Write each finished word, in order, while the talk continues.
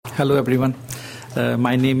Hello, everyone.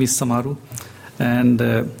 My name is Samaru, and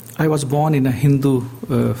I was born in a Hindu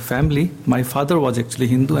family. My father was actually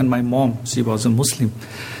Hindu, and my mom, she was a Muslim.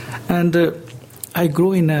 And I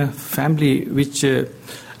grew in a family which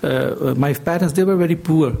my parents, they were very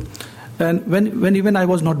poor. And when even I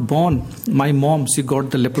was not born, my mom, she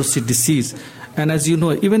got the leprosy disease. And as you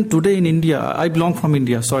know, even today in India, I belong from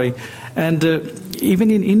India, sorry. And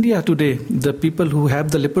even in India today, the people who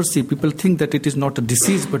have the leprosy, people think that it is not a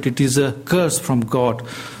disease, but it is a curse from God.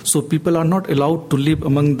 So people are not allowed to live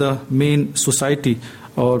among the main society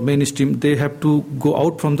or mainstream. They have to go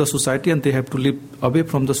out from the society and they have to live away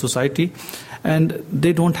from the society. And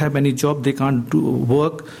they don't have any job, they can't do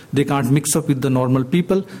work, they can't mix up with the normal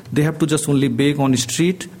people. They have to just only beg on the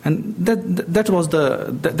street. And that was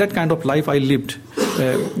that kind of life I lived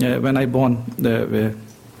when I born.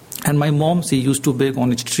 And my mom, she used to beg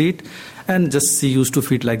on the street and just she used to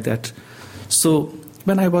feed like that. So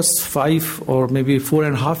when I was 5 or maybe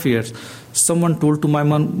 4.5 years, someone told to my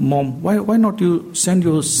mom, why not you send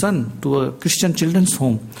your son to a Christian children's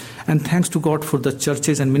home? And thanks to God for the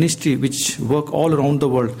churches and ministry which work all around the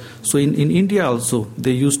world. So in India also,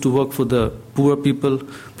 they used to work for the poor people,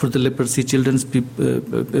 for the leprosy children's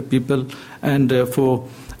people, and for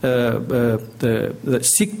the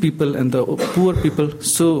sick people and the poor people.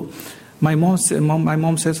 So my mom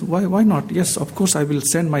says, why not? Yes, of course, I will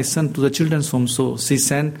send my son to the children's home. So she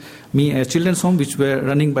sent me a children's home which were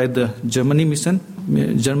running by the German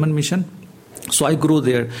mission. So I grew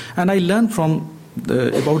there and I learned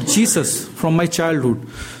about Jesus from my childhood.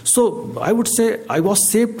 So I would say I was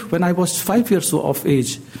saved when I was 5 years of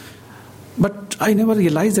age. But I never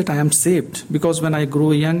realized that I am saved, because when I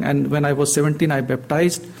grew young and when I was 17, I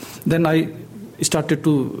baptized. Then I started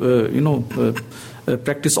to,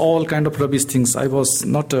 practice all kind of rubbish things. I was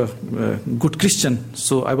not a good Christian,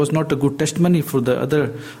 so I was not a good testimony for the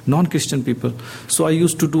other non-Christian people. So I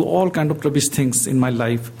used to do all kind of rubbish things in my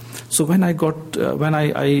life. So when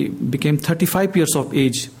I became 35 years of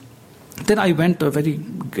age, then I went a very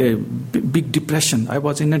big depression. I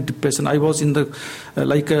was in a depression. I was in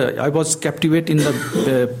I was captivated in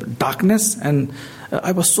the darkness, and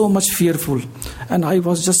I was so much fearful. And I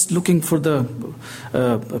was just looking for the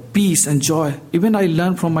peace and joy. Even I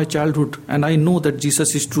learned from my childhood, and I know that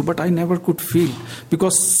Jesus is true, but I never could feel,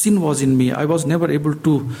 because sin was in me. I was never able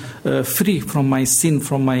to free from my sin,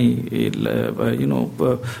 from my,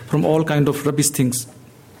 from all kind of rubbish things.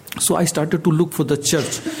 So I started to look for the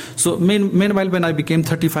church. So meanwhile, when I became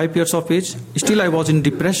 35 years of age, still I was in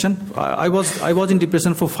depression. I was in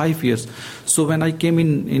depression for 5 years. So when I came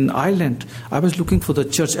in Ireland, I was looking for the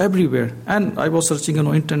church everywhere. And I was searching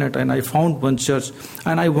on internet, and I found one church,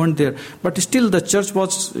 and I went there. But still the church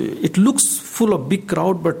it looks full of big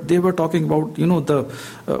crowd, but they were talking about,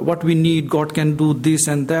 what we need, God can do this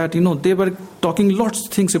and that. They were talking lots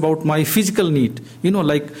of things about my physical need,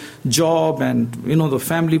 like job and, the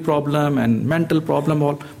family problem and mental problem,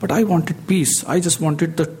 all. But I wanted peace. I just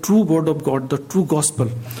wanted the true word of God, the true gospel.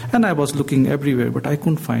 And I was looking everywhere, but I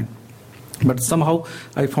couldn't find. But somehow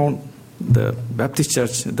I found the Baptist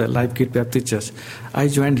church, the Life Gate Baptist Church. I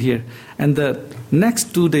joined here. And the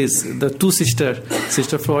next 2 days, the two sisters,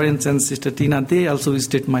 Sister Florence and Sister Tina, they also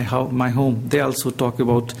visited my home. They also talk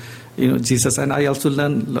about Jesus. And I also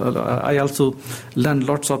learned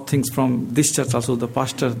lots of things from this church, also the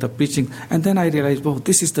pastor, the preaching. And then I realized,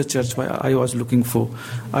 this is the church I was looking for.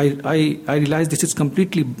 I realized this is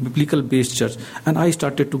completely biblical based church, and I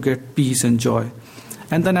started to get peace and joy.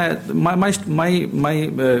 And then my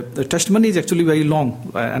testimony is actually very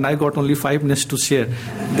long, and I got only 5 minutes to share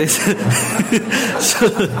this.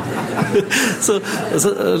 so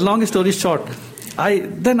long story short,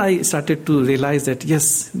 I started to realize that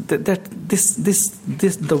yes, that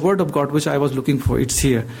the word of God which I was looking for, it's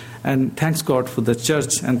here. And thanks God for the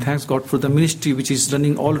church, and thanks God for the ministry which is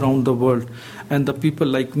running all around the world, and the people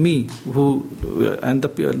like me and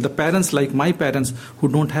the parents like my parents who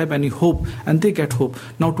don't have any hope, and they get hope.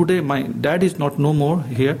 Now today my dad is no more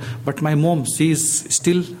here, but my mom, she is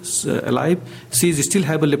still alive. She still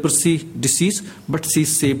have a leprosy disease, but she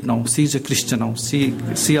is saved now. She is a Christian now.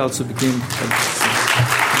 She also became